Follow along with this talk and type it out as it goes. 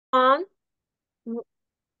everyone. W-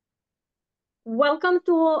 Welcome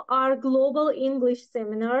to our Global English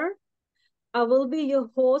Seminar. I will be your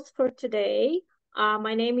host for today.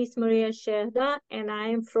 My name is Maria Sherda, and I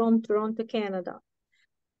am from Toronto, Canada.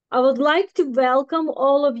 I would like to welcome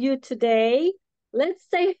all of you today. Let's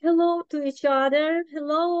say hello to each other.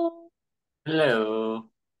 Hello. Hello.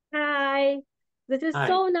 Hi. This is Hi.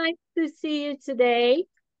 so nice to see you today.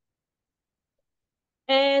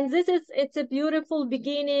 And it's a beautiful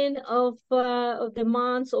beginning of the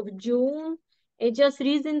month of June. And just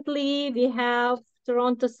recently we have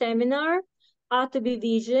Toronto seminar, Atomy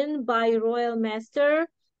Vision by Royal Master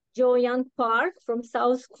Jo Young Park from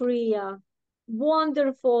South Korea.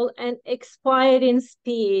 Wonderful and inspiring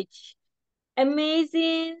speech.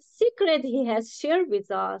 Amazing secret he has shared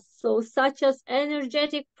with us. So such as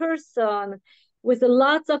energetic person with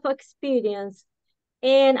lots of experience.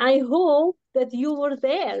 And I hope that you were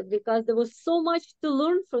there because there was so much to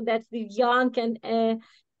learn from that young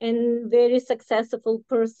and very successful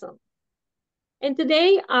person. And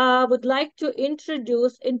today I would like to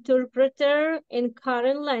introduce interpreter in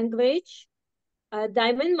current language,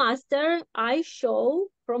 Diamond Master I Show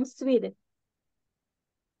from Sweden.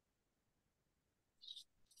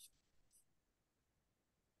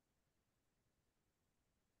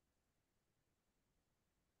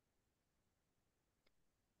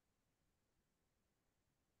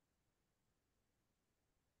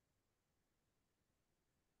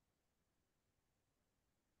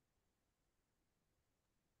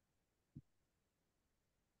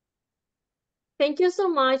 Thank you so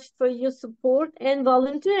much for your support and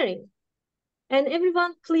volunteering. And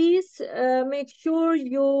everyone, please make sure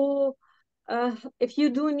if you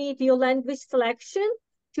do need your language selection,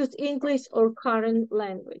 choose English or current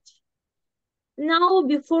language. Now,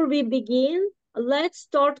 before we begin, let's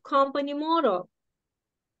start company motto.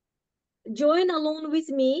 Join along with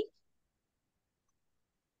me.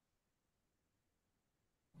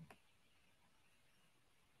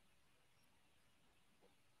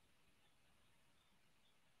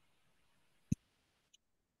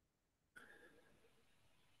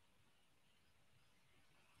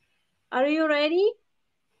 Are you ready?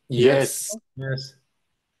 Yes. Yes.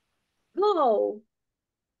 Go.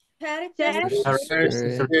 Thank you.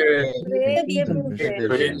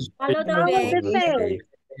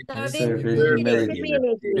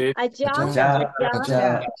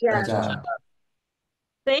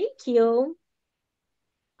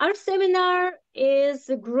 Our seminar is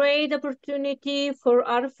a great opportunity for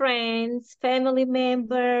our friends, family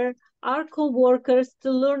members, our co-workers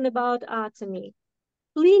to learn about Atomy.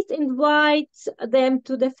 Please invite them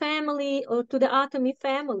to the family or to the Atomy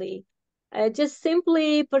family. Just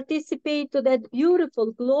simply participate to that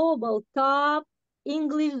beautiful global top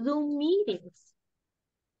English Zoom meetings.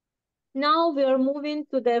 Now we are moving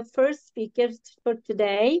to the first speaker for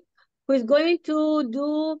today, who is going to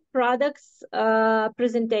do products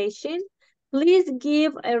presentation. Please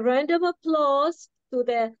give a round of applause to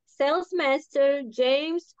the sales master,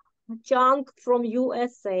 James Jung from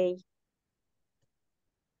USA.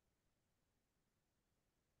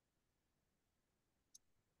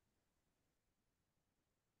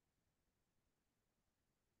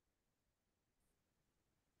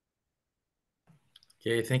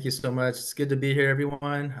 Okay, thank you so much. It's good to be here,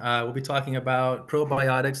 everyone. We'll be talking about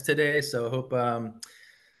probiotics today. So I hope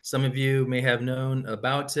some of you may have known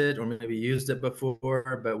about it or maybe used it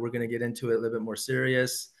before, but we're going to get into it a little bit more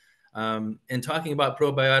serious. In talking about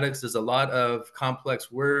probiotics, there's a lot of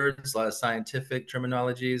complex words, a lot of scientific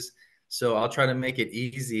terminologies. So I'll try to make it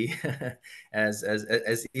easy, as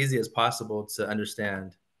easy as possible to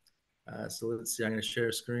understand. So let's see, I'm going to share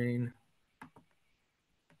a screen.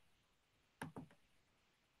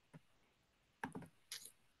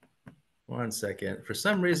 One second. For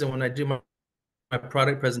some reason, when I do my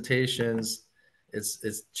product presentations,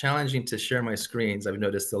 it's challenging to share my screens. I've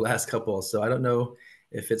noticed the last couple, so I don't know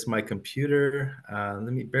if it's my computer.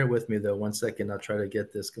 Let me bear with me though. 1 second. I'll try to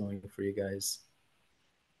get this going for you guys.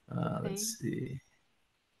 Let's see.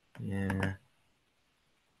 Yeah.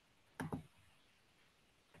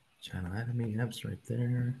 Channel Atomy apps right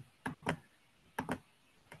there.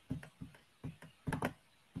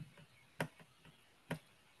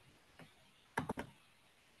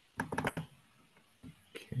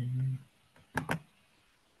 Okay.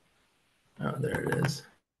 Oh, there it is.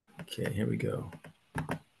 Okay, here we go.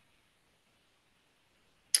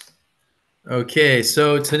 Okay,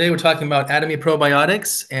 so today we're talking about Atomy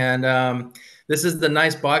probiotics, and this is the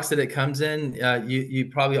nice box that it comes in. You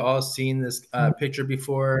probably all seen this picture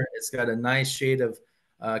before. It's got a nice shade of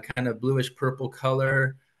kind of bluish purple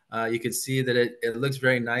color. You can see that it looks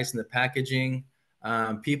very nice in the packaging.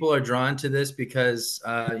 People are drawn to this because,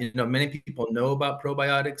 many people know about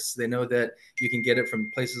probiotics. They know that you can get it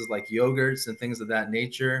from places like yogurts and things of that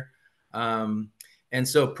nature. And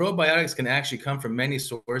so probiotics can actually come from many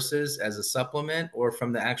sources as a supplement or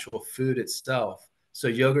from the actual food itself. So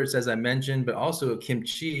yogurts, as I mentioned, but also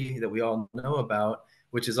kimchi that we all know about,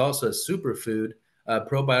 which is also a superfood.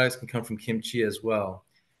 Probiotics can come from kimchi as well.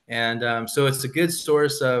 And so it's a good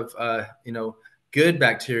source of, good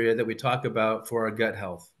bacteria that we talk about for our gut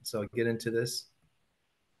health. So I'll get into this.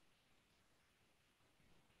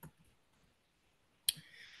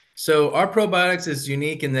 So our probiotics is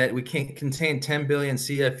unique in that we can contain 10 billion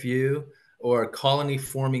CFU, or colony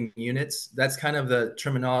forming units. That's kind of the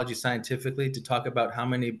terminology scientifically to talk about how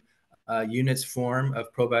many units form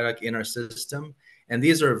of probiotic in our system. And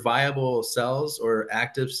these are viable cells or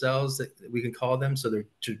active cells that we can call them. So they're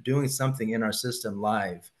doing something in our system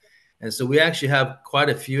live. And so we actually have quite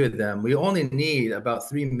a few of them. We only need about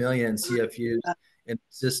 3 million CFUs in the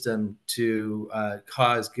system to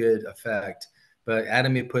cause good effect. But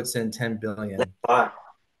Atomy puts in 10 billion.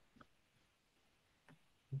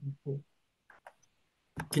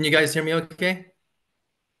 Can you guys hear me okay?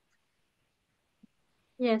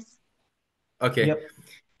 Yes. Okay. Yep.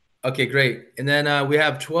 Okay, great. And then we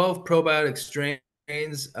have 12 probiotic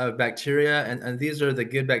strains of bacteria, and these are the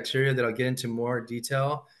good bacteria that I'll get into more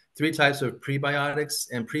detail. 3 types of prebiotics,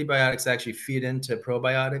 and prebiotics actually feed into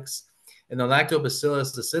probiotics. And the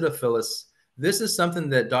lactobacillus acidophilus, this is something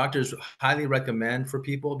that doctors highly recommend for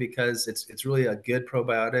people because it's really a good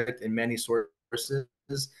probiotic in many sources,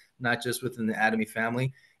 not just within the Atomy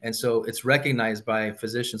family. And so it's recognized by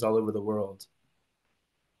physicians all over the world.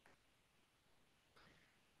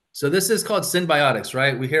 So this is called symbiotics,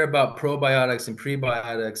 right? We hear about probiotics and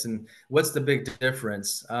prebiotics, and what's the big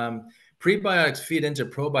difference? Prebiotics feed into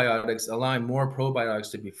probiotics, allowing more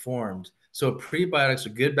probiotics to be formed. So prebiotics are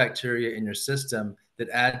good bacteria in your system that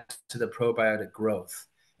add to the probiotic growth.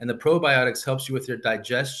 And the probiotics helps you with your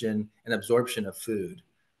digestion and absorption of food.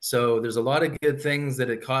 So there's a lot of good things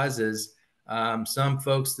that it causes. Some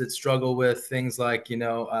folks that struggle with things like,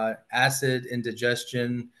 acid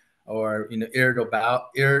indigestion, or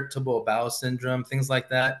irritable bowel syndrome, things like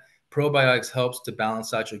that. Probiotics helps to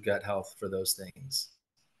balance out your gut health for those things.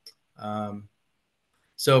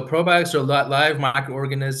 So probiotics are live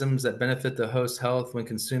microorganisms that benefit the host health when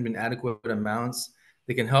consumed in adequate amounts.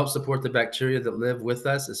 They can help support the bacteria that live with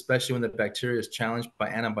us, especially when the bacteria is challenged by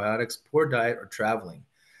antibiotics, poor diet, or traveling.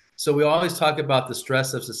 So we always talk about the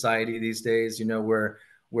stress of society these days.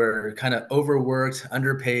 We're kind of overworked,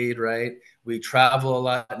 underpaid, right? We travel a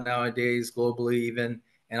lot nowadays, globally even.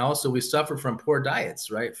 And also we suffer from poor diets,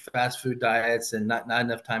 right? Fast food diets and not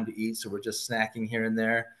enough time to eat. So we're just snacking here and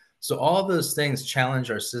there. So all those things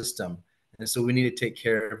challenge our system. And so we need to take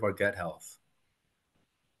care of our gut health.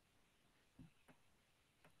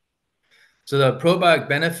 So the probiotic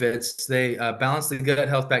benefits, they balance the gut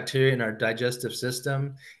health bacteria in our digestive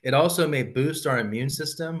system. It also may boost our immune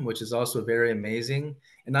system, which is also very amazing.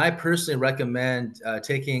 And I personally recommend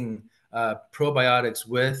taking probiotics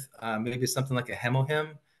with maybe something like a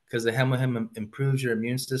hemohim, because the hemohim improves your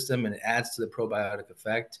immune system and it adds to the probiotic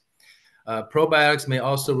effect. Probiotics may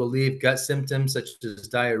also relieve gut symptoms such as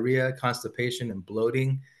diarrhea, constipation, and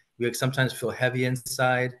bloating. We sometimes feel heavy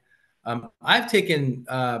inside. I've taken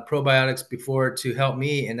probiotics before to help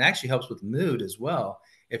me, and actually helps with mood as well.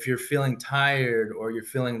 If you're feeling tired, or you're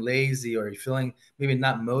feeling lazy, or you're feeling maybe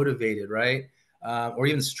not motivated, right? Or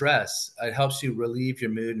even stress, it helps you relieve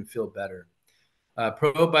your mood and feel better.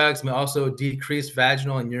 Probiotics may also decrease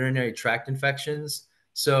vaginal and urinary tract infections.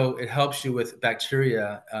 So it helps you with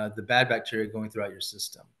bacteria, the bad bacteria going throughout your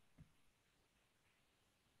system.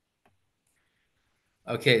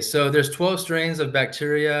 Okay, so there's 12 strains of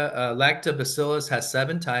bacteria. Lactobacillus has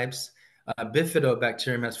 7 types.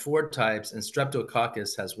 Bifidobacterium has 4 types, and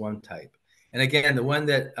Streptococcus has 1 type. And again, the one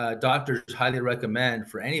that doctors highly recommend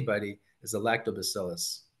for anybody is the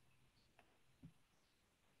Lactobacillus.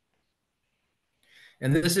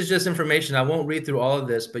 And this is just information. I won't read through all of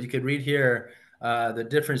this, but you could read here the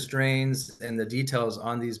different strains and the details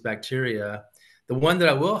on these bacteria. The one that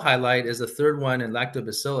I will highlight is the third one in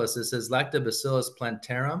Lactobacillus. This is Lactobacillus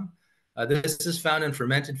plantarum. This is found in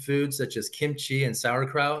fermented foods such as kimchi and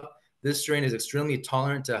sauerkraut. This strain is extremely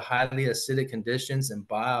tolerant to highly acidic conditions and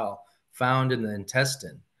bile found in the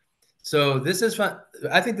intestine. So this is fun.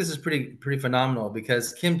 I think this is pretty phenomenal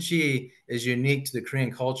because kimchi is unique to the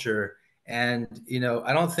Korean culture. And,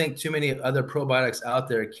 I don't think too many other probiotics out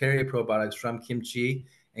there carry probiotics from kimchi.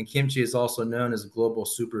 And kimchi is also known as a global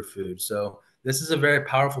superfood. So this is a very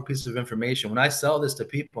powerful piece of information. When I sell this to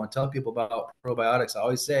people and tell people about probiotics, I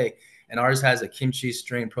always say, And ours has a kimchi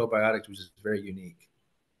strain probiotic, which is very unique.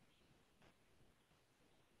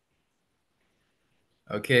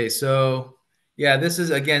 Okay, so yeah, this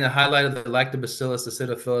is again a highlight of the Lactobacillus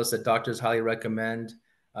acidophilus that doctors highly recommend.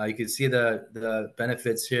 You can see the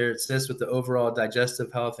benefits here. It assists with the overall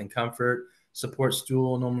digestive health and comfort, support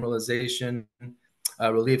stool normalization,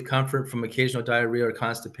 relieve comfort from occasional diarrhea or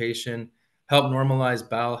constipation, help normalize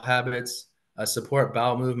bowel habits, support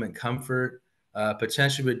bowel movement comfort,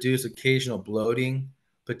 potentially reduce occasional bloating,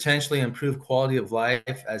 potentially improve quality of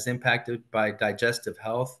life as impacted by digestive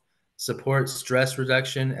health, support stress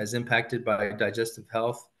reduction as impacted by digestive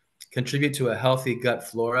health, contribute to a healthy gut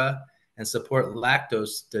flora, and support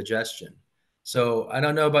lactose digestion. So I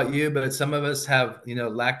don't know about you, but some of us have,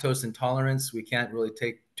 lactose intolerance. We can't really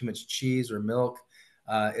take too much cheese or milk.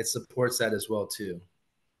 It supports that as well too.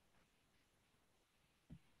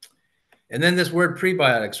 And then this word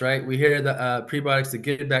prebiotics, right? We hear the prebiotics, the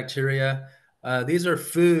good bacteria. These are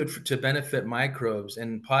food to benefit microbes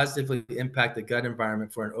and positively impact the gut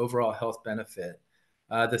environment for an overall health benefit.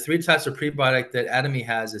 The three types of prebiotic that Atomy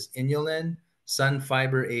has is inulin, sun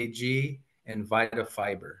fiber AG, and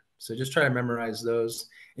vitafiber. So just try to memorize those.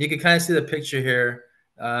 And you can kind of see the picture here.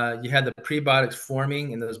 You had the prebiotics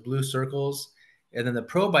forming in those blue circles. And then the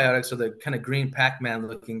probiotics are the kind of green Pac-Man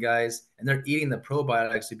looking guys, and they're eating the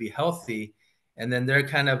probiotics to be healthy. And then they're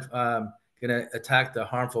kind of going to attack the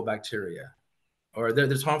harmful bacteria. Or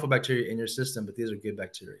there's harmful bacteria in your system, but these are good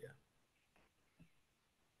bacteria.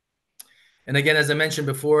 And again, as I mentioned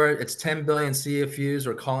before, it's 10 billion CFUs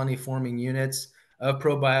or colony forming units of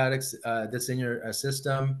probiotics that's in your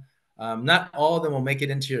system. Not all of them will make it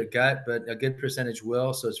into your gut, but a good percentage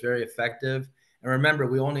will. So it's very effective. And remember,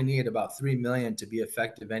 we only need about 3 million to be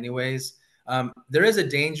effective anyways. There is a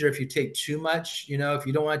danger if you take too much, if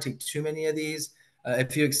you don't want to take too many of these,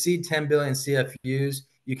 if you exceed 10 billion CFUs,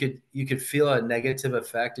 you could feel a negative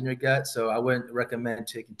effect in your gut. So I wouldn't recommend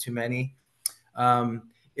taking too many.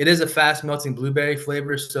 It is a fast melting blueberry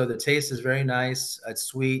flavor, so the taste is very nice. It's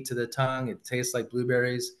sweet to the tongue. It tastes like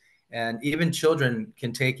blueberries, and even children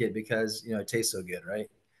can take it because it tastes so good, right?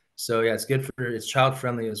 So yeah, it's child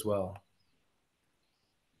friendly as well.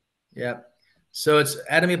 Yep. So it's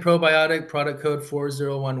Atomy probiotic, product code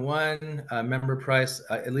 4011. Member price,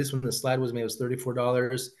 at least when the slide was made, was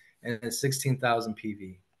 $34, and it's 16,000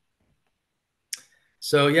 PV.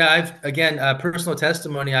 So yeah, again, personal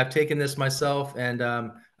testimony. I've taken this myself, and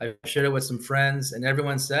I've shared it with some friends, and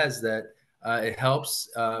everyone says that it helps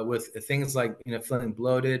with things like feeling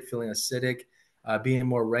bloated, feeling acidic, being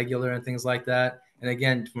more regular, and things like that. And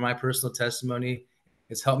again, from my personal testimony,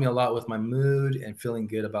 it's helped me a lot with my mood and feeling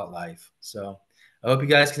good about life. So I hope you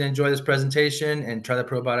guys can enjoy this presentation and try the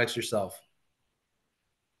probiotics yourself.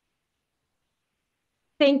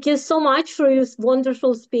 Thank you so much for your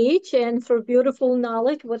wonderful speech and for beautiful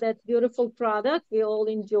knowledge with that beautiful product. We all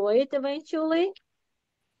enjoy it eventually.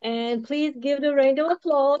 And please give the round of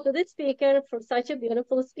applause to the speaker for such a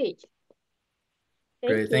beautiful speech.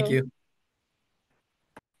 Great, thank you.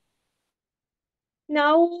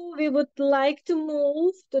 Now we would like to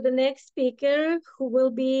move to the next speaker who will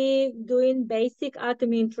be doing basic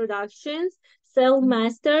Atomy introductions, Cell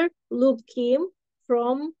Master Luke Kim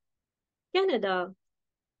from Canada.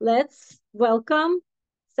 Let's welcome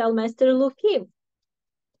Cell Master Luke Kim.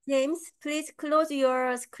 James, please close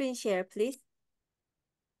your screen share, please.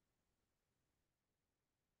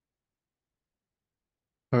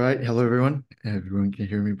 All right. Hello, everyone. Everyone can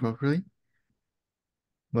hear me properly.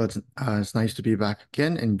 Well, it's nice to be back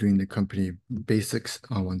again and doing the company basics.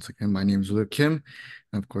 Once again, my name is Luke Kim.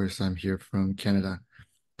 And of course, I'm here from Canada.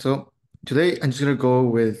 So today, I'm just going to go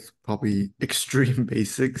with probably extreme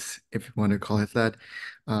basics, if you want to call it that.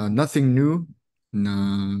 Nothing new,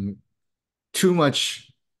 too much,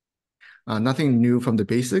 nothing new from the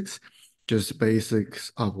basics. Just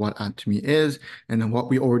basics of what Atomy is and what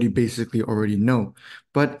we basically already know.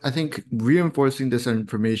 But I think reinforcing this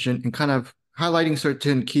information and kind of highlighting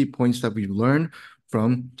certain key points that we've learned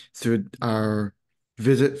through our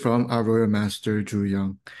visit from our Royal Master Zhu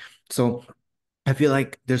Yang. So I feel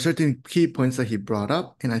like there's certain key points that he brought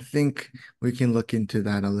up, and I think we can look into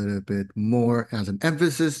that a little bit more as an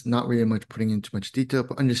emphasis, not really much putting into much detail,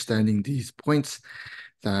 but understanding these points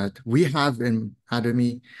that we have in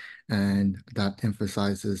Atomy, and that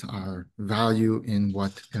emphasizes our value in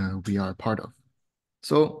what we are part of.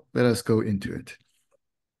 So let us go into it.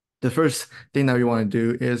 The first thing that we want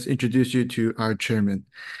to do is introduce you to our chairman.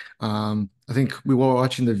 I think we were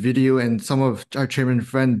watching the video and some of our chairman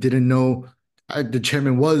friend didn't know the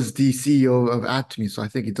chairman was the CEO of Atomy, so I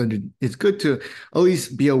think it's good to at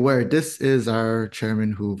least be aware this is our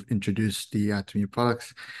chairman who've introduced the Atomy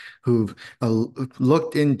products, who've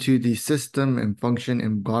looked into the system and function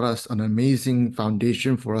and got us an amazing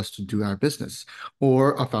foundation for us to do our business,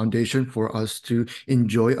 or a foundation for us to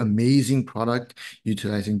enjoy amazing product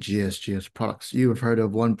utilizing GSGS products. You have heard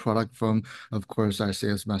of one product from, of course, our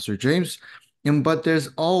sales master, James. But there's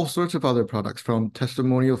all sorts of other products, from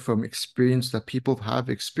testimonial, from experience that people have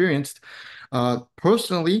experienced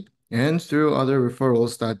personally and through other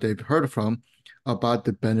referrals that they've heard from about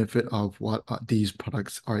the benefit of what these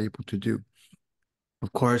products are able to do.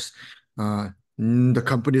 Of course, the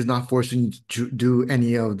company is not forcing you to do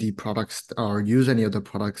any of the products or use any of the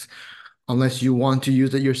products unless you want to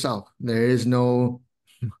use it yourself. There's no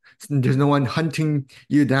one hunting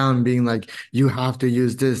you down being like, you have to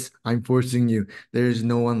use this, I'm forcing you. There's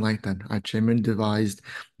no one like that. Our chairman devised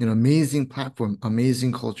an amazing platform,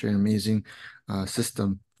 amazing culture, and amazing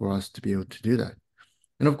system for us to be able to do that.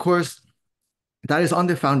 And of course, that is on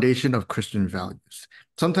the foundation of Christian values.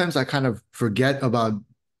 Sometimes I kind of forget about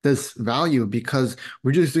this value because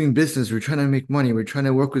we're just doing business, we're trying to make money, we're trying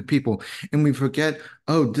to work with people, and we forget,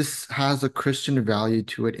 oh, this has a Christian value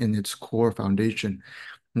to it in its core foundation.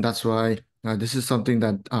 And that's why this is something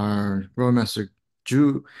that our Royal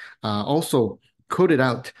Jew also quoted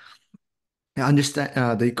out.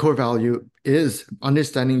 Understand the core value is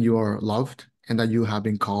understanding you are loved and that you have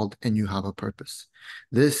been called and you have a purpose.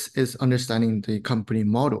 This is understanding the company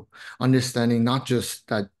model, understanding not just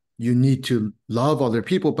that you need to love other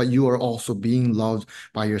people, but you are also being loved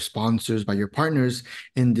by your sponsors, by your partners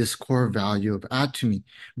in this core value of Atomy,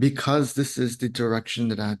 because this is the direction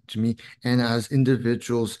that Atomy and as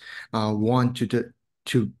individuals want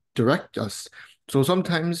to direct us. So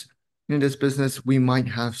sometimes in this business, we might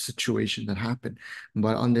have situations that happen,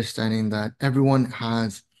 but understanding that everyone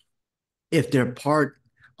has, if they're part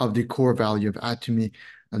of the core value of Atomy,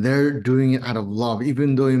 they're doing it out of love.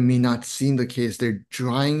 Even though it may not seem the case, they're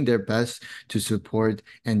trying their best to support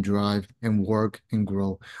and drive and work and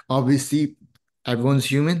grow. Obviously, everyone's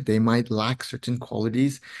human. They might lack certain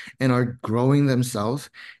qualities and are growing themselves.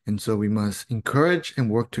 And so we must encourage and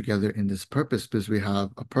work together in this purpose, because we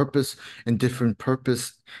have a purpose and different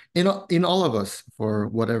purpose in all of us for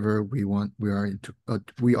whatever we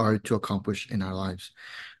are to accomplish in our lives,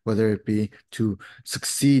 whether it be to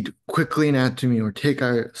succeed quickly in Atomy or take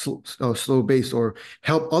our slow base or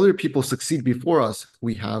help other people succeed before us.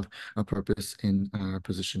 We have a purpose in our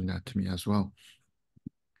position in Atomy as well.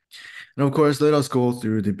 And of course, let us go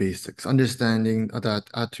through the basics, understanding that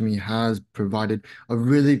Atomy has provided a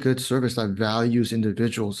really good service that values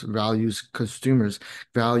individuals, values consumers,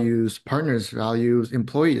 values partners, values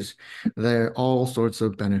employees. There are all sorts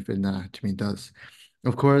of benefit that Atomy does.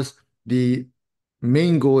 Of course, the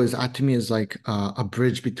main goal is Atomy is like a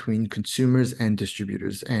bridge between consumers and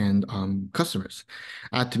distributors and customers.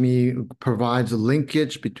 Atomy provides a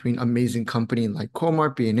linkage between amazing company like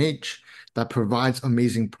Walmart, B&H, that provides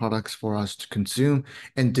amazing products for us to consume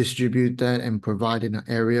and distribute that and provide an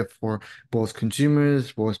area for both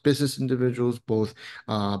consumers, both business individuals, both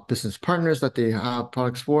business partners that they have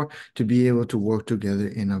products for, to be able to work together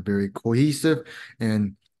in a very cohesive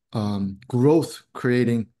and growth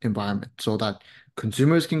creating environment so that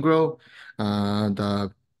consumers can grow, the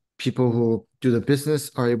people who do the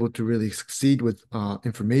business are able to really succeed with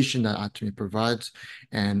information that Atomy provides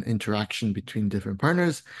and interaction between different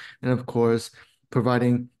partners. And of course,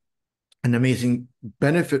 providing an amazing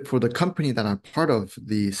benefit for the company that are part of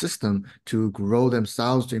the system to grow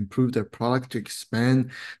themselves, to improve their product, to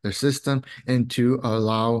expand their system, and to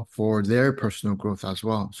allow for their personal growth as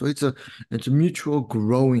well. So it's a mutual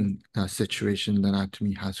growing situation that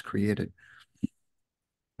Atomy has created.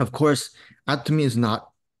 Of course, Atomy is not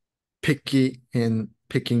picky in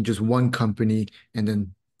picking just one company and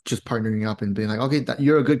then just partnering up and being like, okay,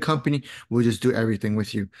 you're a good company, we'll just do everything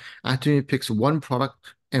with you. Atomy picks one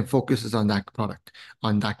product and focuses on that product,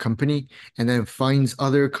 on that company, and then finds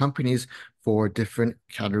other companies for different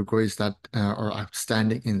categories that are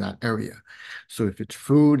outstanding in that area. So if it's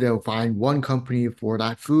food, they'll find one company for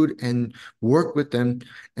that food and work with them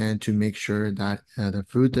and to make sure that the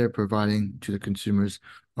food they're providing to the consumers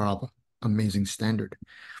are of amazing standard.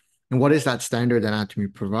 And what is that standard that Atomy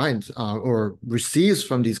provides or receives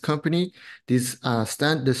from these companies? The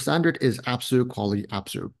standard is absolute quality,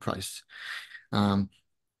 absolute price.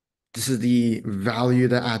 This is the value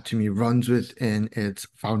that Atomy runs with in its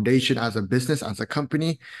foundation as a business, as a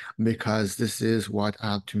company, because this is what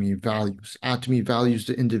Atomy values. Atomy values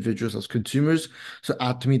the individuals as consumers, so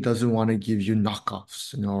Atomy doesn't want to give you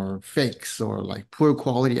knockoffs or fakes or like poor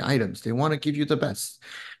quality items. They want to give you the best,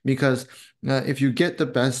 because if you get the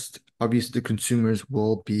best, obviously the consumers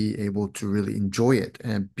will be able to really enjoy it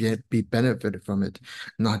and be benefited from it,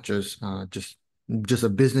 not just a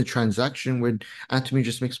business transaction where Atomy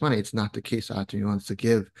just makes money. It's not the case. Atomy wants to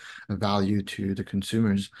give a value to the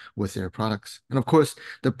consumers with their products. And of course,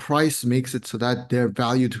 the price makes it so that they're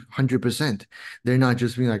valued 100%. They're not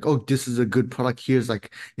just being like, oh, this is a good product. Here's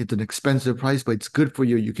like, it's an expensive price, but it's good for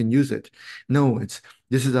you. You can use it. No,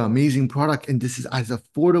 this is an amazing product and this is as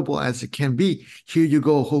affordable as it can be. Here you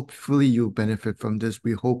go. Hopefully you benefit from this.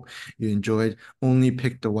 We hope you enjoy it. Only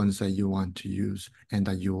pick the ones that you want to use and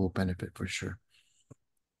that you will benefit for sure.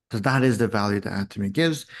 So that is the value that Atomy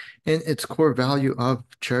gives, and its core value of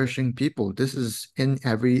cherishing people. This is in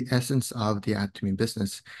every essence of the Atomy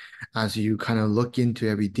business. As you kind of look into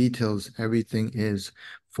every details, everything is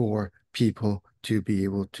for people to be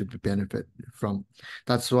able to benefit from.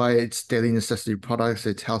 That's why it's daily necessity products,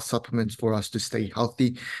 it's health supplements for us to stay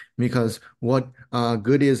healthy, because what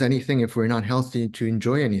good is anything if we're not healthy to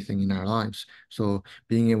enjoy anything in our lives? So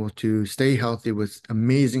being able to stay healthy with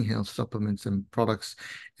amazing health supplements and products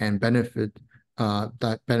and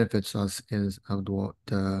that benefits us is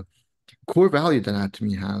the core value that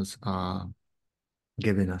Atomy has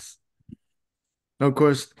given us. Of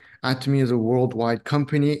course, Atomy is a worldwide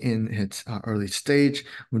company in its early stage,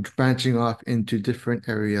 branching off into different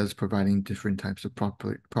areas, providing different types of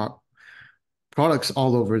products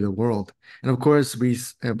all over the world. And of course, we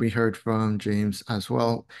heard from James as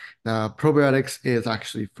well. Probiotics is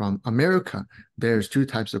actually from America. There's two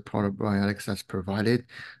types of probiotics that's provided.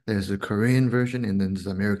 There's the Korean version and then there's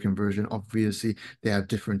the American version. Obviously, they have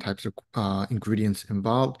different types of ingredients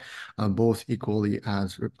involved, both equally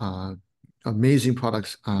as amazing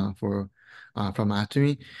products from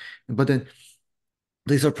Atomy. But then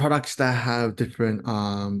these are products that have different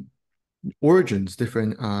origins,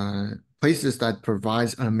 different places that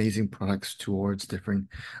provides amazing products towards different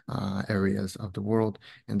areas of the world.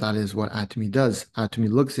 And that is what Atomy does. Atomy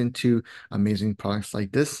looks into amazing products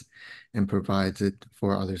like this and provides it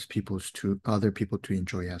for other people to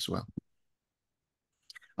enjoy as well.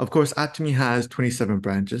 Of course, Atomy has 27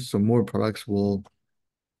 branches, so more products will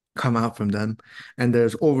come out from them. And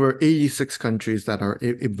there's over 86 countries that are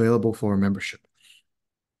available for membership.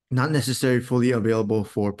 Not necessarily fully available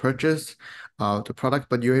for purchase of the product,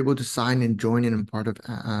 but you're able to sign and join in and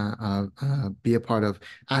be a part of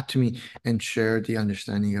Atomy and share the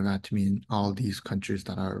understanding of Atomy in all these countries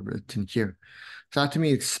that are written here. So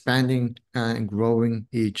Atomy expanding and growing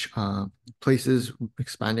each places,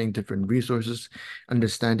 expanding different resources,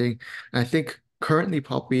 understanding. And I think currently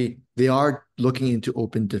probably they are looking into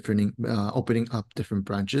opening up different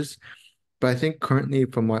branches. But I think currently,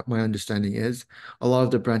 from what my understanding is, a lot of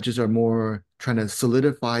the branches are more trying to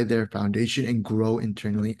solidify their foundation and grow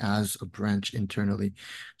internally as a branch internally,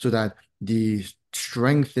 so that the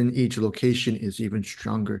strength in each location is even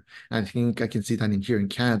stronger. And I think I can see that here in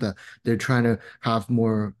Canada. They're trying to have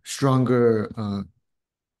more stronger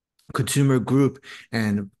consumer group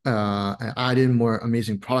and add in more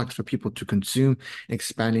amazing products for people to consume,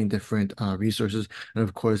 expanding different resources, and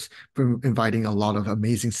of course, inviting a lot of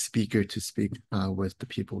amazing speakers to speak with the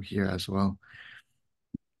people here as well.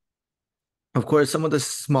 Of course, some of the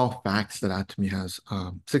small facts that Atomy has,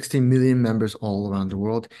 16 million members all around the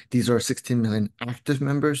world. These are 16 million active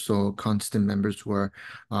members, so constant members who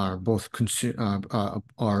are both consumers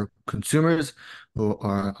who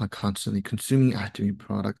are constantly consuming Atomy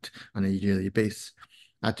product on a yearly basis.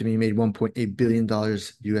 Atomy made $1.8 billion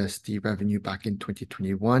USD revenue back in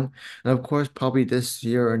 2021. And of course, probably this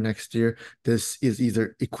year or next year, this is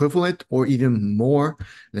either equivalent or even more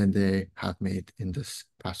than they have made in this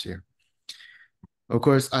past year. Of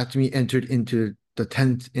course, Atomy entered into the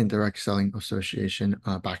 10th Indirect Selling Association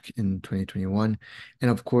back in 2021. And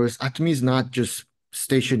of course, Atomy is not just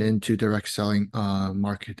stationed into direct selling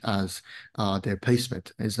market as their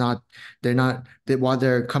placement. While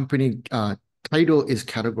their company title is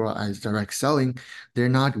categorized as direct selling, they're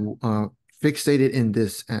not fixated in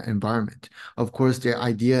this environment. Of course, their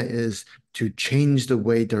idea is to change the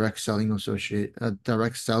way direct selling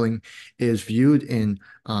is viewed in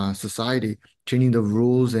society, changing the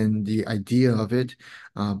rules and the idea of it.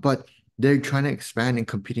 But they're trying to expand and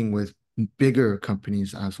competing with bigger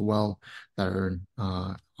companies as well that are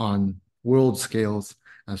on world scales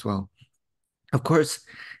as well. Of course,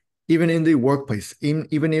 even in the workplace,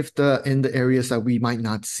 even if in the areas that we might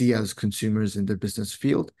not see as consumers in the business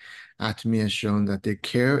field, Atomy has shown that they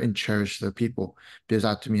care and cherish their people, because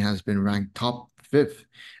Atomy has been ranked top 5th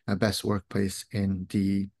best workplace in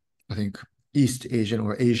the, I think, East Asian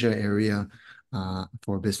or Asia area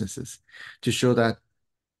for businesses, to show that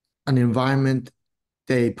an environment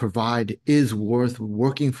they provide is worth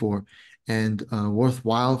working for and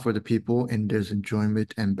worthwhile for the people, and there's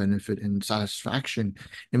enjoyment and benefit and satisfaction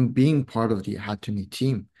in being part of the Atomy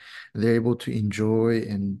team. They're able to enjoy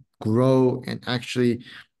and grow and actually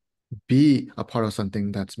be a part of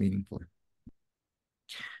something that's meaningful.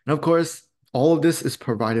 And of course, all of this is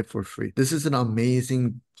provided for free. This is an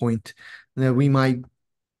amazing point that we might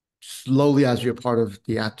slowly, as you're part of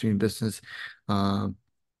the Atomy business,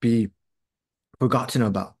 be forgotten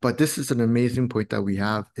about. But this is an amazing point that we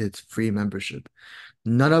have. It's free membership.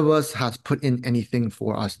 None of us has put in anything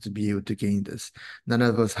for us to be able to gain this. None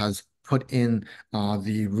of us has put in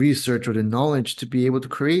the research or the knowledge to be able to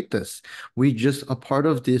create this. We just are part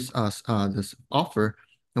of this this offer,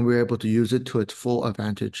 and we're able to use it to its full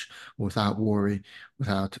advantage without worry,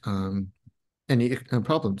 without any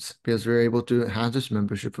problems, because we're able to have this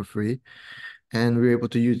membership for free, and we're able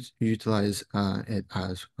to utilize it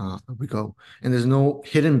as we go. And there's no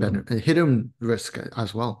hidden risk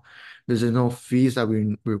as well. There's no fees that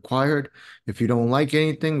we required. If you don't like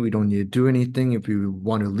anything, we don't need to do anything. If you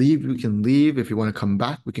want to leave, we can leave. If you want to come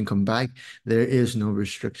back, we can come back. There is no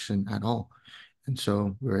restriction at all. And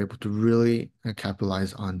so we're able to really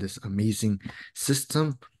capitalize on this amazing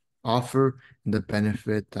system, offer, and the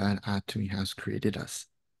benefit that Atomy has created us.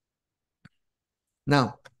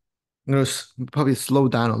 Now, I'm going to probably slow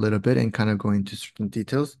down a little bit and kind of go into certain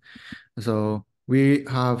details. So we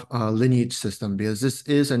have a lineage system, because this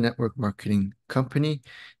is a network marketing company.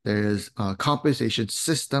 There is a compensation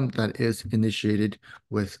system that is initiated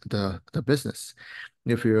with the business.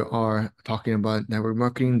 If you are talking about network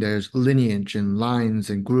marketing, there's lineage and lines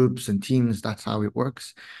and groups and teams. That's how it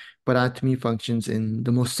works. But Atomy functions in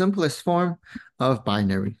the most simplest form of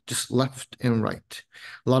binary, just left and right.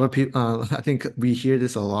 A lot of people, I think we hear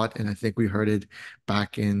this a lot, and I think we heard it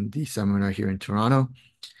back in the seminar here in Toronto.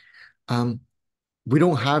 We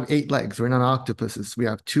don't have 8 legs. We're not octopuses. We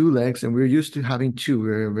have 2 legs, and we're used to having 2.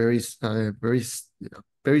 We're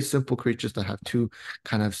very simple creatures that have 2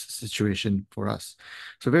 kind of situation for us.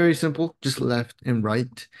 So very simple, just left and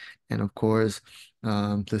right. And of course,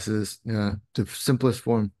 this is the simplest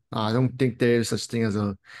form. I don't think there's such thing as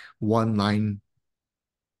a one-line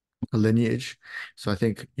lineage. So I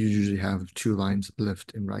think you usually have 2 lines,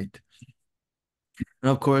 left and right.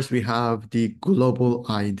 And of course, we have the global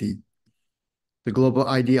ID. The global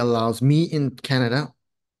ID allows me in Canada,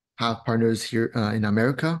 have partners here in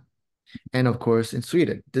America, and of course in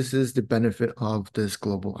Sweden. This is the benefit of this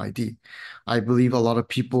global ID. I believe a lot of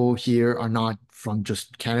people here are not from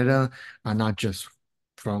just Canada, are not just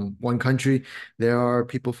from one country. There are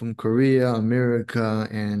people from Korea, America,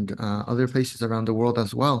 and other places around the world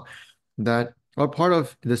as well that are part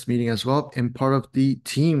of this meeting as well, and part of the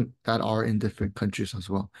team that are in different countries as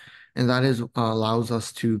well. And that is allows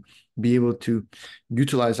us to be able to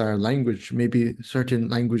utilize our language, maybe certain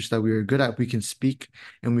language that we are good at, we can speak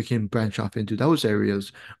and we can branch off into those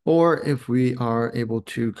areas. Or if we are able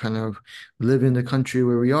to kind of live in the country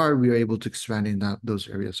where we are able to expand in those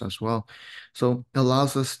areas as well. So it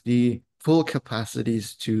allows us the full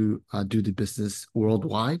capacities to do the business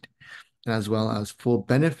worldwide, as well as full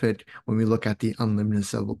benefit when we look at the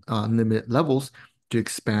unlimited levels to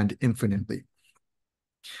expand infinitely.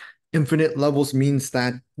 Infinite levels means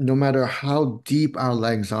that no matter how deep our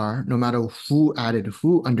legs are, no matter who added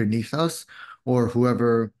who underneath us, or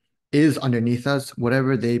whoever is underneath us,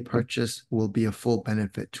 whatever they purchase will be a full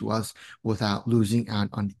benefit to us without losing out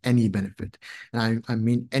on any benefit. And I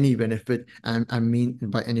mean any benefit, and I mean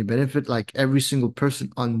by any benefit, like every single person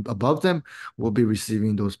above them will be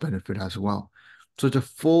receiving those benefits as well. So it's a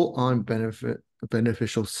full-on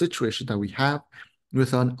beneficial situation that we have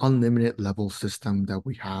with an unlimited level system that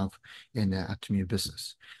we have in the Atomy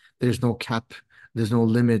business. There's no cap, there's no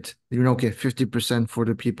limit. You don't get 50% for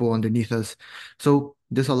the people underneath us. So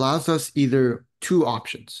this allows us either 2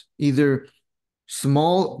 options, either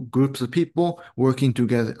small groups of people working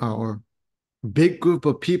together, or big group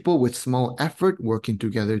of people with small effort working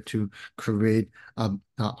together to create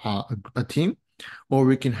a team, or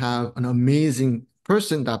we can have an amazing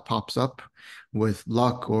person that pops up with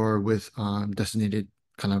luck or with designated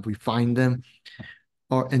kind of, we find them,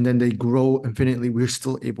 and then they grow infinitely. We're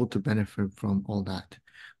still able to benefit from all that.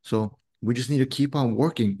 So we just need to keep on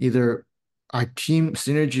working. Either our team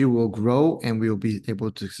synergy will grow and we'll be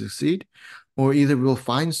able to succeed, or either we'll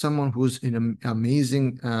find someone who's an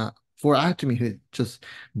amazing for Atomy, who just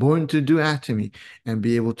born to do Atomy and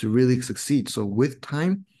be able to really succeed. So with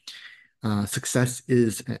time, success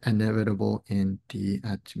is inevitable in the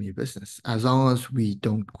Atomy business, as long as we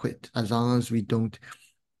don't quit, as long as we don't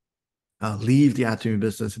leave the Atomy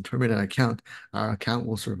business and terminate our account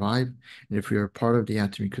will survive. And if we are part of the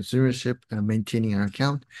Atomy consumership and maintaining our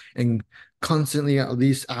account and constantly at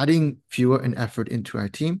least adding fuel and effort into our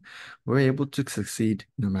team, we're able to succeed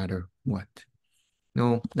no matter what.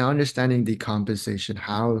 Now understanding the compensation,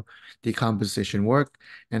 how the compensation work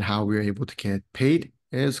and how we're able to get paid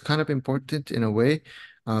is kind of important in a way.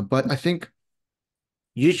 But I think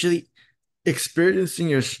usually experiencing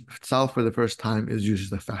yourself for the first time is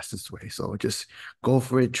usually the fastest way. So just go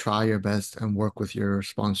for it, try your best, and work with your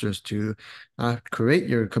sponsors to create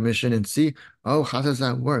your commission and see, oh, how does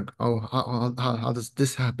that work? Oh, how does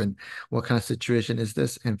this happen? What kind of situation is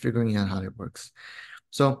this? And figuring out how it works.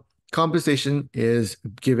 So compensation is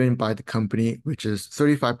given by the company, which is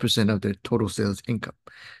 35% of their total sales income.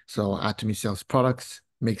 So Atomy sells products,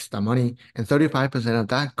 makes the money, and 35% of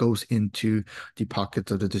that goes into the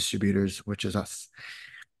pockets of the distributors, which is us.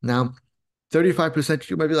 Now, 35%,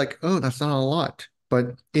 you might be like, oh, that's not a lot.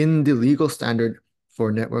 But in the legal standard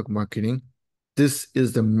for network marketing, this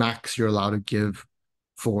is the max you're allowed to give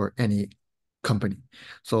for any company.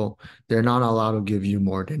 So they're not allowed to give you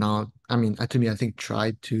more. They're not, I mean, Atomy, I think,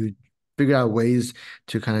 tried to figure out ways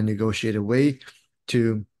to kind of negotiate a way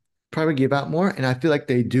to probably give out more. And I feel like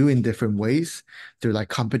they do in different ways through like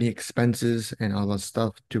company expenses and all that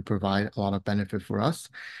stuff to provide a lot of benefit for us.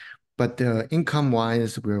 But the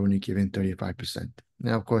income-wise, we're only giving 35%.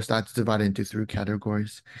 Now, of course, that's divided into 3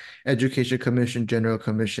 categories: education commission, general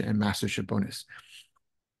commission, and mastership bonus.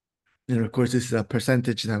 And of course, this is a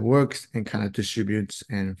percentage that works and kind of distributes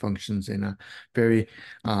and functions in a very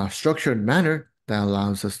structured manner that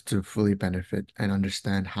allows us to fully benefit and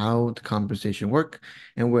understand how the compensation work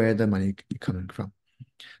and where the money is coming from.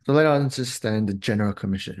 So let us understand the general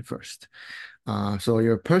commission first. So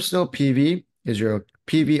your personal PV is your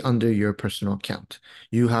PV under your personal account.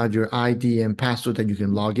 You have your ID and password that you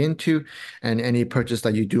can log into, and any purchase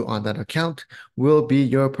that you do on that account will be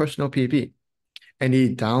your personal PV.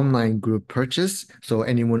 Any downline group purchase, so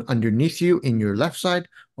anyone underneath you in your left side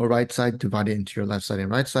or right side, divided into your left side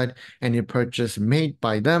and right side, any purchase made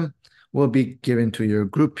by them will be given to your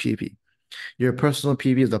group PV. Your personal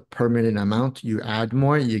PV is a permanent amount. You add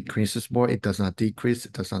more, it increases more. It does not decrease.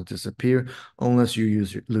 It does not disappear unless you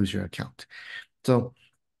lose your account. So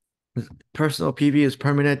personal PV is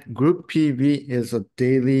permanent. Group PV is a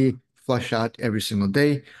daily flush out every single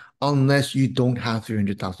day, unless you don't have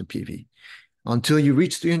 300,000 PV. Until you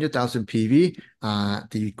reach 300,000 PV,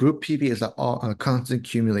 the group PV is a constant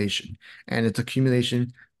accumulation, and it's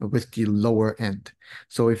accumulation with the lower end.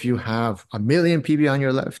 So if you have 1 million PV on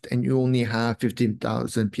your left and you only have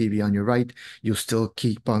 15,000 PV on your right, you'll still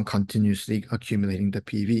keep on continuously accumulating the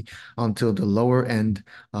PV until the lower end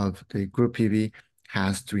of the group PV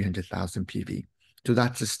has 300,000 PV. So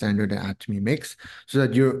that's the standard that Atomy makes, so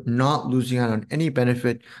that you're not losing out on any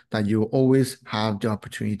benefit, that you always have the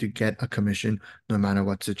opportunity to get a commission no matter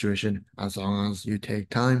what situation, as long as you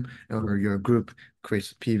take time or your group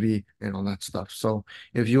creates PV and all that stuff. So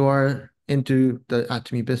if you are into the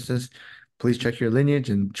Atomy business, please check your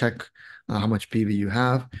lineage and check how much PV you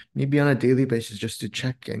have, maybe on a daily basis, just to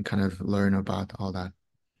check and kind of learn about all that.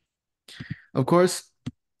 Of course,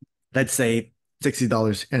 let's say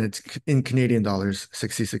 $60 and it's in Canadian dollars,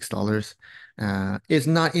 $66 is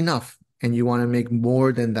not enough, and you want to make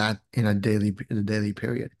more than that in a daily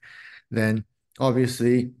period, then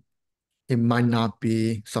obviously it might not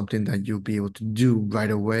be something that you'll be able to do right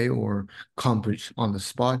away or accomplish on the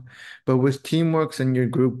spot. But with teamwork and your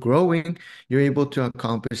group growing, you're able to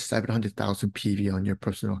accomplish 700,000 PV on your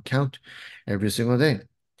personal account every single day.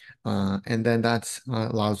 And then that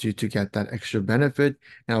allows you to get that extra benefit.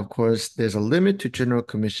 Now, of course, there's a limit to general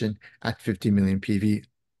commission at 50 million PV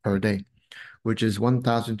per day, which is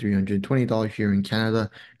 $1,320 here in Canada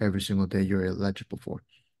every single day you're eligible for.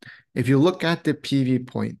 If you look at the PV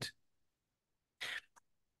point,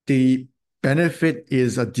 the benefit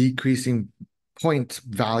is a decreasing point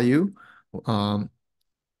value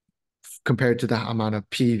compared to the amount of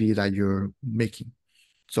PV that you're making.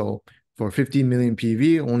 So for 50 million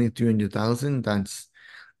PV, only 300,000, that's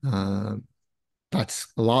a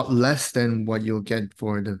lot less than what you'll get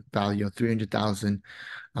for the value of 300,000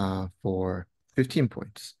 for 15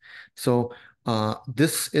 points. So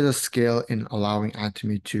this is a scale in allowing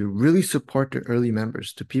Atomy to really support the early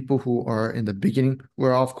members, to people who are in the beginning, who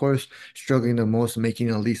are of course struggling the most, making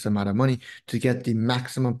the least amount of money to get the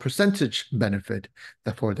maximum percentage benefit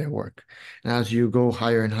for their work. And as you go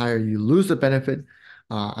higher and higher, you lose the benefit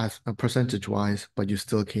as a percentage-wise, but you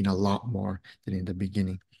still gain a lot more than in the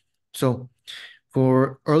beginning. So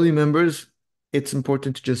for early members, it's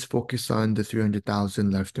important to just focus on the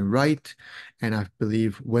 300,000 left and right. And I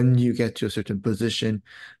believe when you get to a certain position,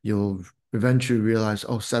 you'll eventually realize,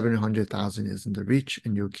 oh, 700,000 is in the reach,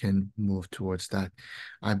 and you can move towards that.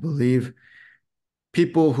 I believe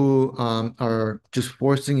people who are just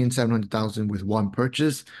forcing in 700,000 with one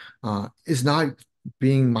purchase is not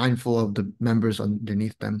being mindful of the members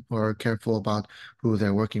underneath them or careful about who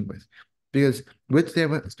they're working with. Because with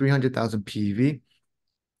their 300,000 PV,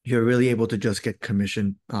 you're really able to just get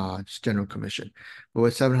commission, just general commission. But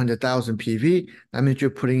with 700,000 PV, that means you're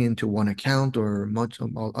putting into one account or much of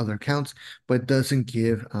all other accounts, but it doesn't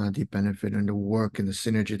give the benefit and the work and the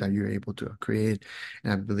synergy that you're able to create.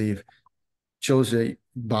 And I believe shows that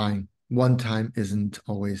buying one time isn't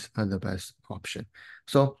always the best option.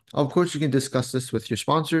 So of course you can discuss this with your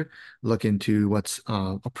sponsor, look into what's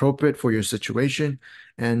appropriate for your situation,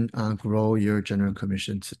 and grow your general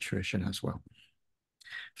commission situation as well.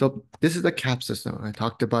 So this is the cap system. I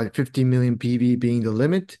talked about 50 million PV being the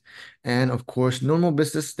limit. And of course, normal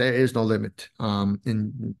business, there is no limit.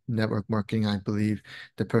 In network marketing, I believe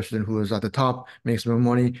the person who is at the top makes more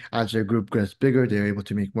money. As their group gets bigger, they're able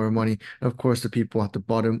to make more money. And of course, the people at the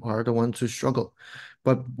bottom are the ones who struggle.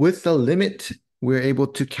 But with the limit, we're able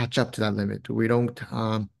to catch up to that limit. We don't,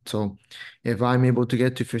 so if I'm able to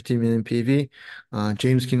get to 50 million PV,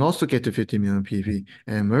 James can also get to 50 million PV,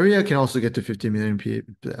 and Maria can also get to 50 million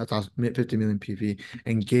PV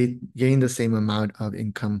and gain the same amount of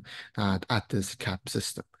income at this cap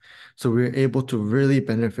system. So we're able to really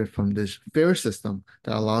benefit from this fair system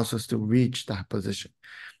that allows us to reach that position.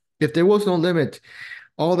 If there was no limit,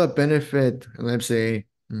 all the benefit, let's say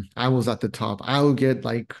I was at the top, I would get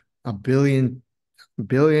like a billion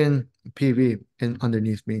PV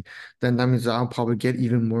underneath me, then that means I'll probably get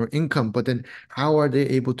even more income. But then how are they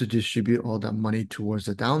able to distribute all that money towards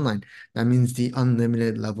the downline? That means the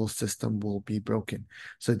unlimited level system will be broken.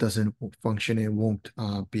 So it doesn't function. It won't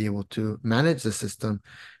be able to manage the system.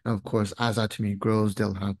 And of course, as Atomy grows,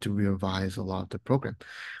 they'll have to revise a lot of the program,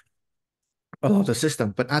 a lot of the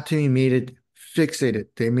system. But Atomy made it fixated.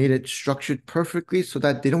 They made it structured perfectly so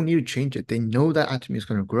that they don't need to change it. They know that Atomy is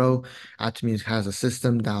going to grow. Atomy has a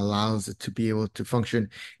system that allows it to be able to function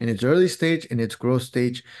in its early stage, in its growth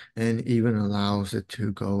stage, and even allows it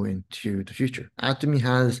to go into the future. Atomy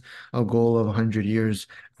has a goal of 100 years,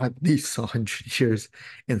 at least 100 years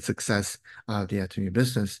in success of the Atomy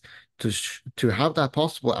business. To have that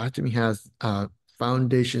possible, Atomy has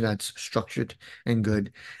foundation that's structured and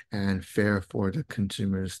good and fair for the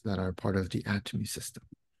consumers that are part of the Atomy system.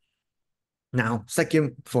 Now,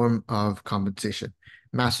 second form of compensation,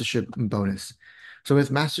 mastership bonus. So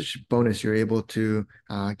with mastership bonus, you're able to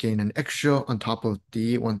gain an extra on top of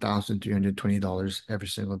the $1,320 every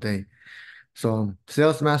single day. So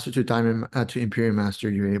sales master to diamond to imperial master,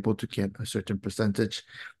 you're able to get a certain percentage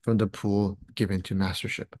from the pool given to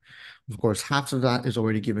mastership. Of course, half of that is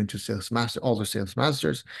already given to sales master, all the sales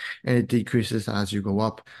masters, and it decreases as you go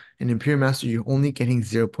up. In imperial master, you're only getting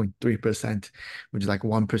 0.3%, which is like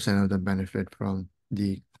 1% of the benefit from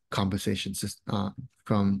the compensation system,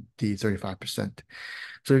 from the 35%.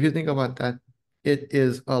 So if you think about that, it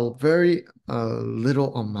is a very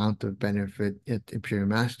little amount of benefit at imperial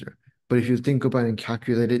master. But if you think about it and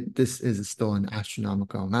calculate it, this is still an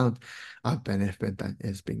astronomical amount of benefit that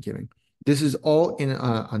is being given. This is all in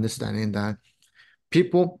understanding that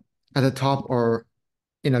people at the top are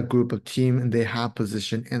in a group of team and they have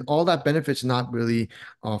position, and all that benefit's not really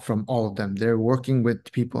from all of them. They're working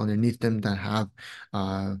with people underneath them that have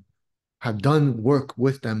done work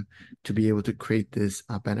with them to be able to create this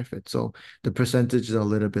benefit. So the percentage is a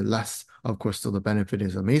little bit less. Of course, still the benefit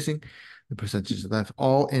is amazing. The percentage is left,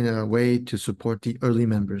 all in a way to support the early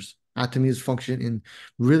members. Atomy's function in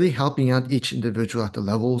really helping out each individual at the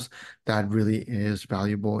levels that really is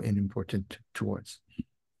valuable and important towards.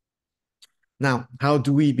 Now, how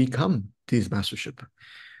do we become these mastership?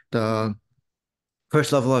 The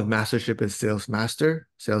first level of mastership is sales master.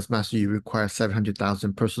 Sales master, you require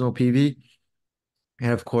 700,000 personal PV.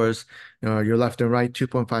 And of course, your left and right,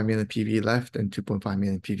 2.5 million PV left and 2.5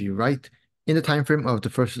 million PV right in the time frame of the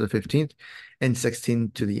 1st to the 15th and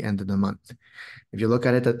 16th to the end of the month. If you look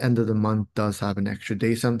at it, the end of the month does have an extra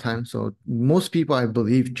day sometimes. So most people, I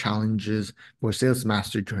believe, challenges for sales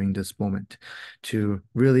master during this moment to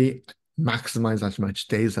really maximize as much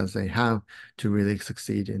days as they have to really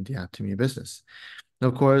succeed in the Atomy business.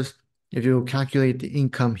 Of course, if you calculate the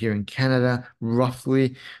income here in Canada,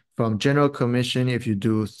 roughly from general commission, if you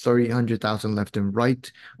do 300,000 left and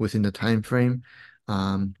right within the time frame,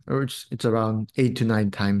 or it's around 8 to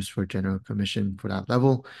 9 times for general commission for that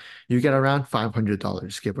level, you get around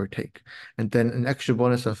 $500, give or take. And then an extra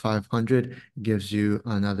bonus of 500 gives you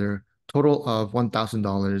another total of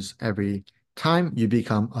 $1,000 every time you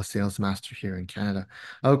become a sales master here in Canada.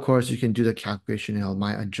 Of course, you can do the calculation and it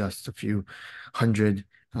might adjust a few hundred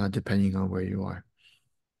depending on where you are.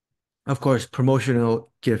 Of course,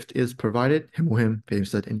 promotional gift is provided, Himohim, Fame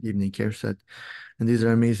Set, and Evening Care Set. And these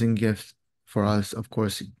are amazing gifts for us. Of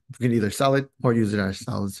course, we can either sell it or use it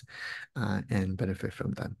ourselves and benefit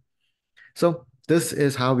from them. So this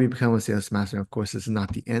is how we become a sales master. Of course, this is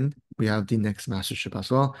not the end. We have the next mastership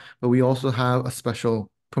as well, but we also have a special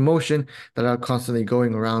promotion that are constantly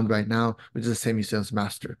going around right now, which is a semi-sales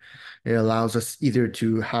master. It allows us either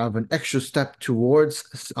to have an extra step towards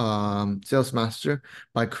sales master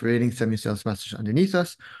by creating semi-sales masters underneath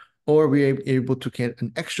us, or we're able to get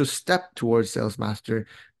an extra step towards sales master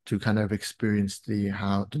to kind of experience the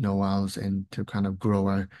know-hows and to kind of grow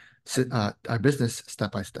our business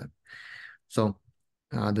step by step. So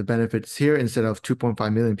the benefits here, instead of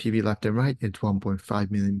 2.5 million PV left and right, it's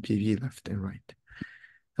 1.5 million PV left and right.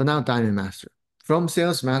 So now Diamond Master. From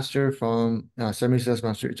Sales Master, from Semi-Sales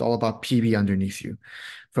Master, it's all about PV underneath you.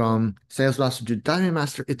 From Sales Master to Diamond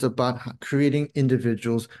Master, it's about creating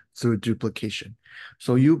individuals through duplication.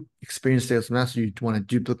 So you experience Sales Master, you want to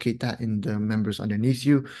duplicate that in the members underneath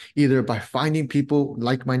you, either by finding people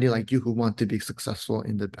like-minded like you who want to be successful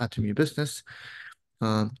in the Atomy business,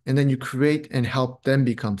 and then you create and help them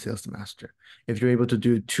become Sales Master. If you're able to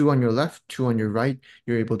do 2 on your left, 2 on your right,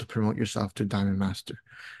 you're able to promote yourself to Diamond Master,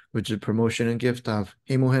 which is a promotion and gift of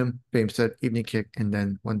Himohim, Fame Set, Evening Kick, and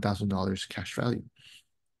then $1,000 cash value.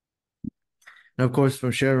 And of course,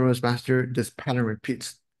 from Share Master, this pattern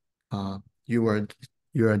repeats.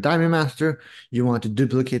 You're a Diamond Master. You want to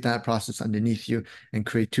duplicate that process underneath you and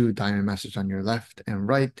create 2 Diamond Masters on your left and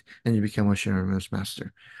right, and you become a Share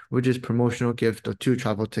Master, which is promotional gift of 2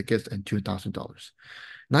 travel tickets and $2,000.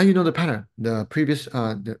 Now you know the pattern. The previous,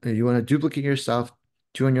 you want to duplicate yourself,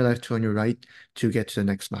 2 on your left, 2 on your right, to get to the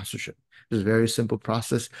next mastership. It's a very simple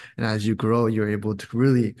process, and as you grow, you're able to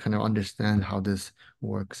really kind of understand how this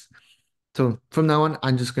works. So from now on,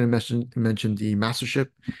 I'm just going to mention the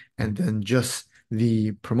mastership and then just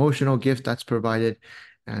the promotional gift that's provided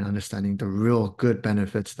and understanding the real good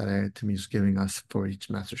benefits that Atomy is giving us for each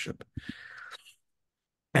mastership.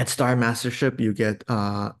 At Star Mastership, you get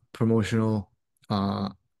promotional.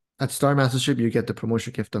 At Star Mastership, you get the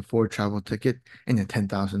promotional gift of 4 travel ticket and a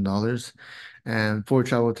 $10,000. And 4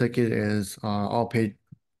 travel ticket is all paid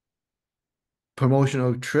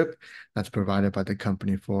promotional trip that's provided by the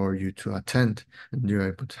company for you to attend, and you're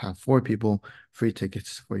able to have 4 people free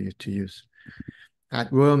tickets for you to use.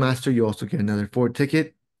 At Royal Master, you also get another 4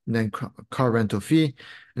 ticket, and then car rental fee,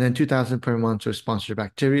 and then $2,000 per month for sponsorship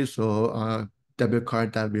activities. So debit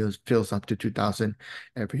card that fills up to $2,000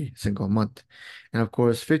 every single month, and of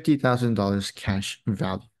course $50,000 cash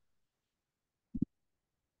value.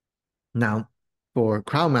 Now, for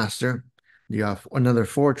Crown Master, you have another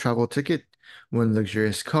 4 travel ticket, 1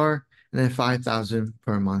 luxurious car, and then $5,000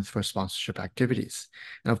 per month for sponsorship activities.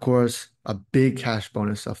 And of course, a big cash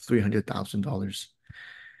bonus of $300,000.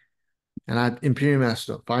 And at Imperial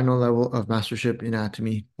Master, final level of mastership in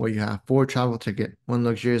Atomy, where you have 4 travel ticket, 1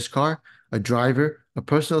 luxurious car, a driver, a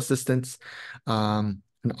personal assistant,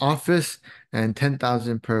 an office, and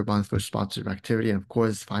 $10,000 per month for sponsored activity. And of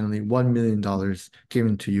course, finally, $1 million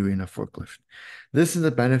given to you in a forklift. This is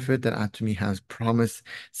a benefit that Atomy has promised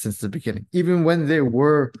since the beginning, even when they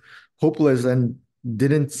were hopeless and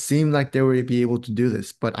didn't seem like they would be able to do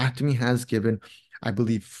this. But Atomy has given, I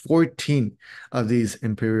believe, 14 of these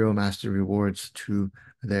Imperial Master rewards to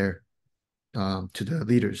their to the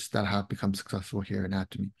leaders that have become successful here in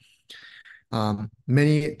Atomy.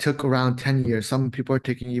 Many took around 10 years. Some people are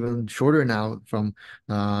taking even shorter now from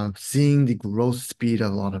seeing the growth speed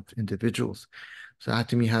of a lot of individuals. So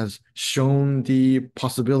Atomy has shown the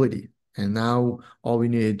possibility. And now all we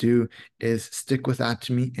need to do is stick with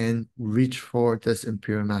Atomy and reach for this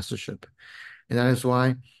Imperial Mastership. And that is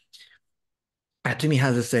why Atomy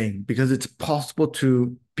has a saying, because it's possible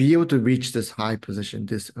to be able to reach this high position,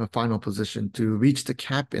 this final position, to reach the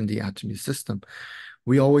cap in the Atomy system.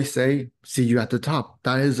 We always say, see you at the top.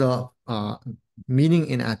 That is a meaning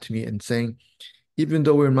in Atomy and saying, even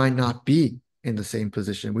though we might not be in the same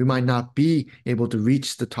position. We might not be able to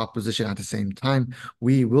reach the top position at the same time.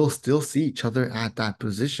 We will still see each other at that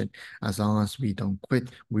position. As long as we don't quit,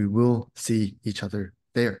 we will see each other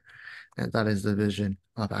there. And that is the vision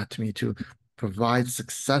of Atomy, to provide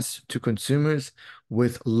success to consumers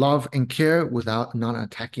with love and care without not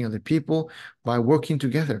attacking other people by working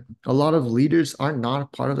together. A lot of leaders are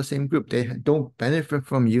not part of the same group. They don't benefit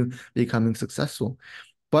from you becoming successful,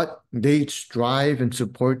 but they strive and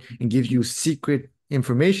support and give you secret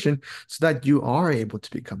information so that you are able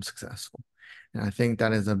to become successful. And I think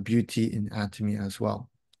that is a beauty in Atomy as well.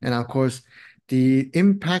 And of course, the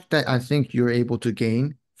impact that I think you're able to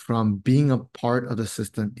gain from being a part of the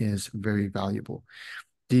system is very valuable.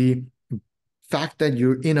 The fact that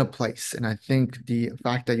you're in a place, and I think the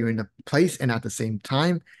fact that you're in a place and at the same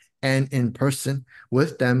time and in person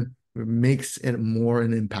with them makes it more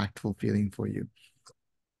an impactful feeling for you.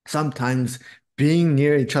 Sometimes being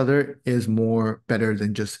near each other is more better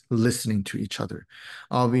than just listening to each other.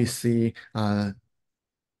 Obviously,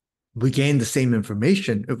 we gain the same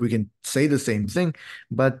information if we can say the same thing,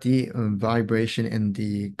 but the vibration and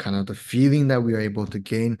the kind of the feeling that we are able to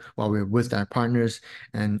gain while we're with our partners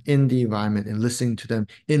and in the environment and listening to them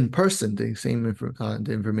in person, the same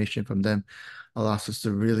the information from them allows us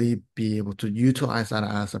to really be able to utilize that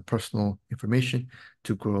as a personal information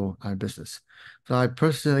to grow our business. So I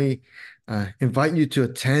personally invite you to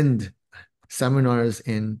attend seminars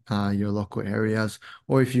in your local areas,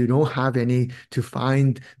 or if you don't have any, to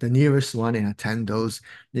find the nearest one and attend those.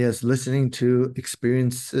 Yes, listening to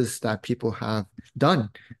experiences that people have done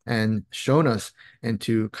and shown us and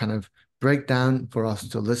to kind of break down for us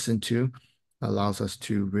to listen to allows us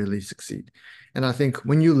to really succeed. And I think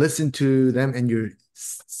when you listen to them and you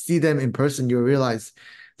see them in person, you realize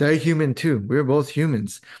they're human too. We're both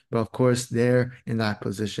humans, but of course they're in that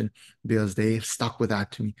position because they've stuck with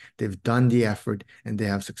that to me. They've done the effort and they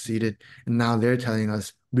have succeeded. And now they're telling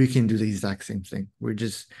us we can do the exact same thing. We're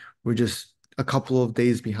just a couple of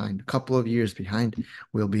days behind, a couple of years behind.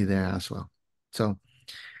 We'll be there as well. So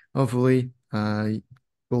hopefully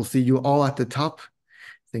we'll see you all at the top.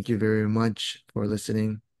 Thank you very much for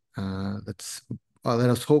listening. Let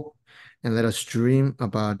us hope and let us dream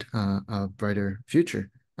about a brighter future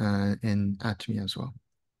in Atomy as well.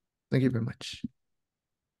 Thank you very much.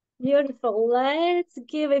 Beautiful. Let's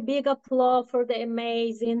give a big applause for the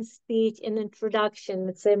amazing speech and introduction.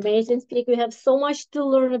 It's an amazing speech. We have so much to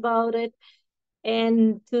learn about it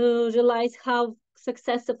and to realize how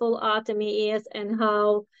successful Atomy is and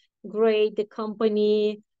how great the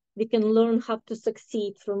company. We can learn how to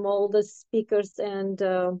succeed from all the speakers. And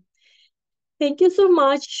thank you so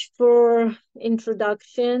much for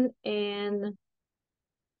introduction. And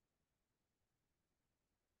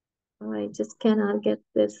I just cannot get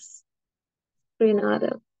this screen out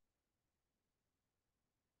of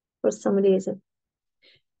for some reason.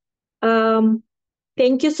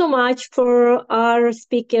 Thank you so much for our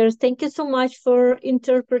speakers. Thank you so much for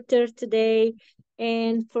interpreter today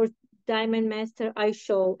and for Diamond Master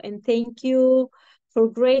iShow. And thank you for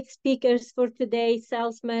great speakers for today,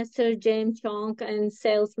 Sales Master James Chong and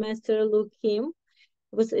Sales Master Luke Kim.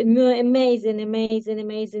 It was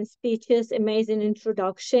amazing speeches, amazing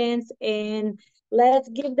introductions, and let's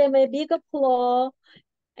give them a big applause.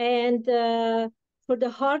 And for the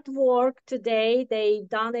hard work today, they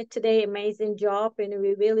done it today, amazing job, and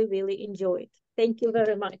we really enjoyed. Thank you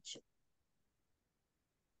very much.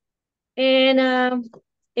 And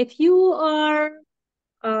if you are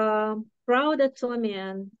proud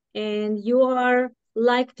Atomian and you are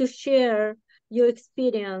like to share your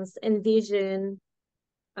experience and vision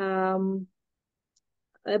about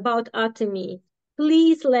Atomy,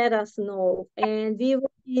 please let us know, and we will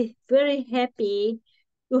be very happy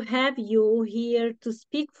to have you here to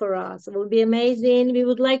speak for us. It will be amazing. We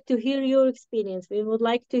would like to hear your experience. We would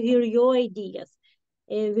like to hear your ideas,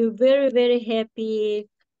 and we're very happy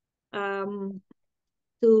to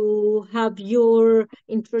have your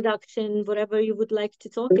introduction, whatever you would like to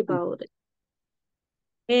talk about.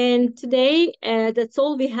 And today, that's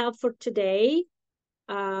all we have for today.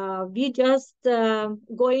 We just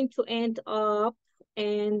going to end up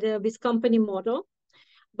and with company model,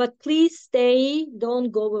 but please stay,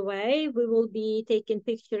 don't go away. We will be taking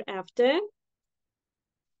picture after.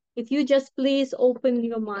 If you just please open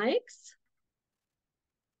your mics.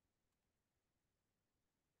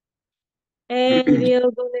 And we are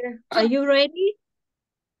gonna, are you ready?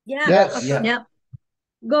 Yeah. Yes. Okay. Yeah.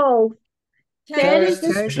 Go. Cherish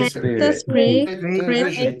the spirit,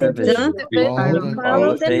 create the vision,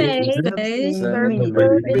 follow the faith, serve serve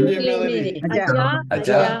in humility. Aja.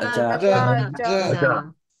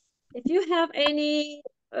 Aja. If you have any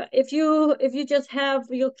if you just have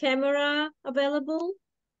your camera available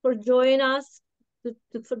for join us for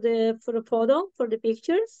the photo, for the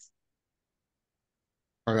pictures.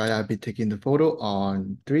 All right, I'll be taking the photo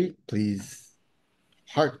on 3. Please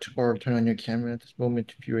heart or turn on your camera at this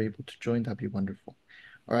moment. If you're able to join, that'd be wonderful.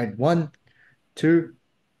 All right, 1, 2,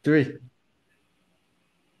 3. All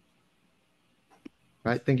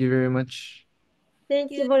right, thank you very much.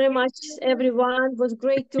 Thank you very much, everyone. It was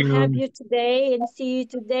great to have you today and see you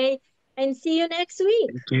today and see you next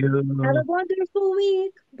week. Thank you. Have a wonderful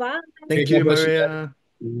week. Bye. Thank God you, bless you. Maria.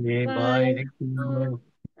 Yeah, Bye. bye. Thank you.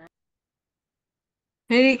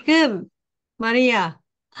 Very good, Maria.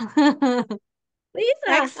 Lisa,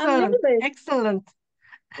 I'm Excellent, nervous. excellent.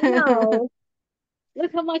 No,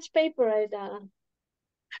 look how much paper I done.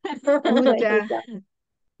 Good job,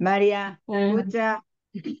 Maria. Good job.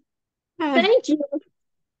 Thank you.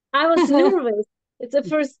 I was nervous. It's the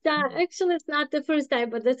first time. Actually, it's not the first time,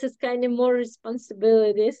 but this is kind of more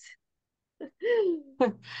responsibilities.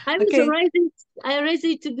 I was Okay.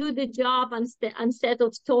 ready to do the job instead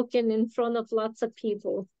of talking in front of lots of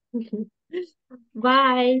people.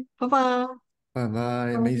 Bye. Bye-bye.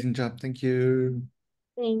 Bye-bye. Amazing job. Thank you.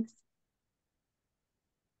 Thanks.